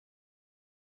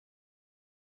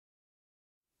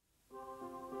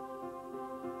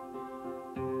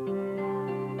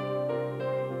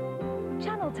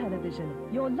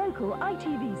Television, your local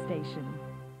ITV station.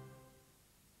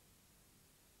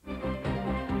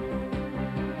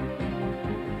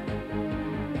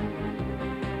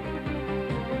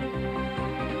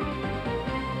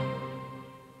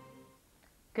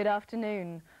 Good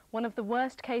afternoon. One of the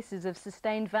worst cases of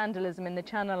sustained vandalism in the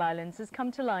Channel Islands has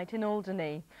come to light in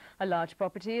Alderney. A large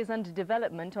property is under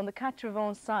development on the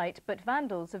Quatre-Vents site, but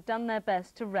vandals have done their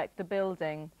best to wreck the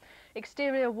building.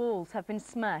 Exterior walls have been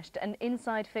smashed and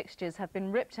inside fixtures have been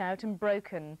ripped out and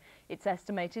broken. It's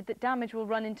estimated that damage will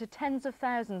run into tens of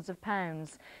thousands of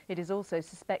pounds. It is also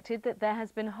suspected that there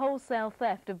has been wholesale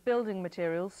theft of building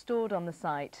materials stored on the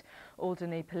site.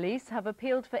 Alderney Police have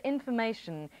appealed for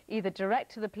information, either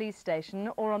direct to the police station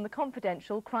or on the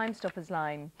confidential Crime Stoppers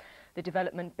line. The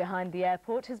development behind the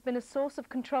airport has been a source of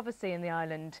controversy in the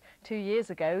island. 2 years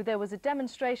ago, there was a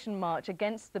demonstration march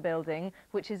against the building,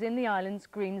 which is in the island's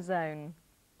green zone.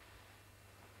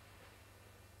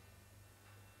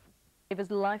 Gives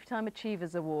Lifetime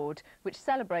Achievers Award, which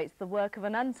celebrates the work of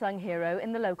an unsung hero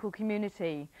in the local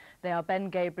community. They are Ben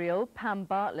Gabriel, Pam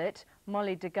Bartlett,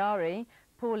 Molly Degari,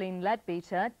 Pauline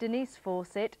Leadbeater, Denise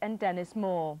Fawcett and Dennis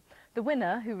Moore. The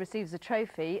winner, who receives a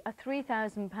trophy, a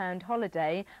 £3,000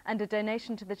 holiday and a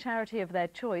donation to the charity of their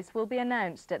choice, will be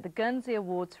announced at the Guernsey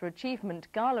Awards for Achievement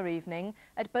Gala evening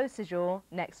at Beausejour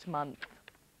next month.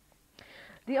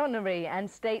 The Honorary and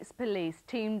States Police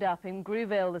teamed up in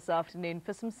Grouville this afternoon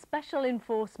for some special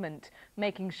enforcement,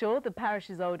 making sure the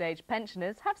parish's old age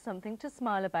pensioners have something to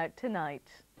smile about tonight.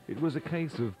 It was a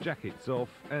case of jackets off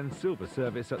and silver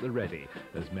service at the ready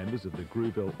as members of the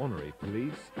Grouville Honorary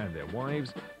Police and their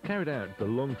wives carried out the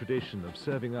long tradition of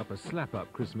serving up a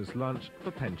slap-up Christmas lunch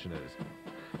for pensioners.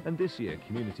 And this year,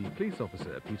 Community Police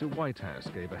Officer Peter Whitehouse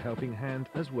gave a helping hand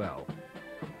as well.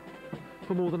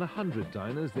 For more than 100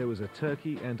 diners, there was a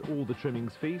turkey and all the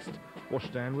trimmings feast,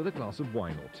 washed down with a glass of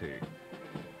wine or two.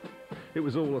 It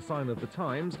was all a sign of the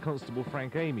times. Constable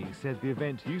Frank Amy said the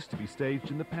event used to be staged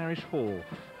in the parish hall,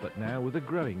 but now with a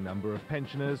growing number of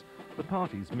pensioners, the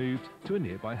party's moved to a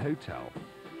nearby hotel.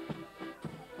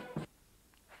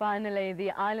 Finally,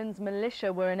 the island's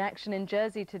militia were in action in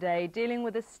Jersey today, dealing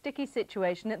with a sticky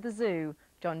situation at the zoo.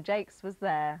 John Jakes was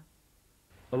there.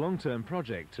 A long-term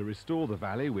project to restore the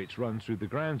valley, which runs through the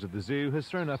grounds of the zoo, has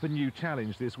thrown up a new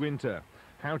challenge this winter: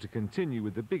 how to continue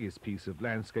with the biggest piece of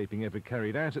landscaping ever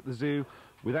carried out at the zoo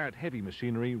without heavy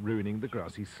machinery ruining the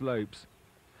grassy slopes.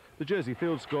 The Jersey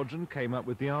Field Squadron came up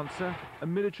with the answer: a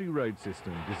military road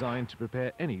system designed to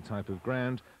prepare any type of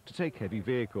ground to take heavy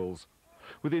vehicles.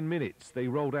 Within minutes, they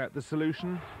rolled out the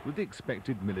solution with the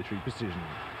expected military precision.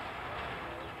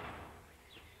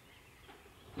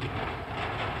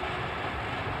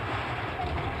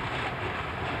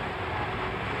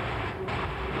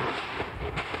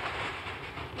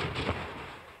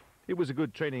 It was a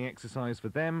good training exercise for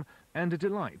them and a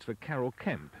delight for Carol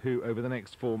Kemp, who over the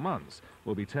next 4 months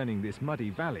will be turning this muddy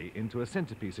valley into a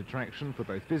centrepiece attraction for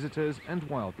both visitors and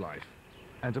wildlife.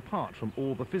 And apart from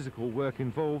all the physical work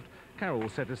involved, Carol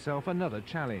set herself another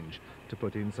challenge: to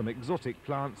put in some exotic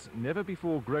plants never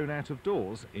before grown out of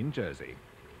doors in Jersey.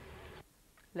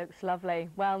 Looks lovely.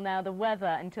 Well, now the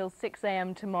weather until 6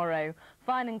 a.m. tomorrow.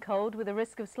 Fine and cold with a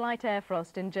risk of slight air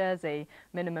frost in Jersey.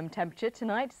 Minimum temperature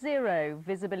tonight 0.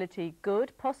 Visibility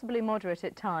good, possibly moderate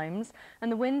at times. And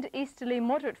the wind easterly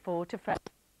moderate 4 to fresh.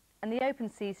 And the open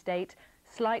sea state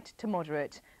slight to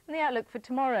moderate. And the outlook for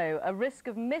tomorrow: a risk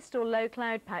of mist or low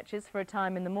cloud patches for a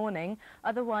time in the morning.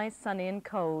 Otherwise sunny and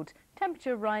cold.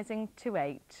 Temperature rising to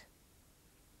 8.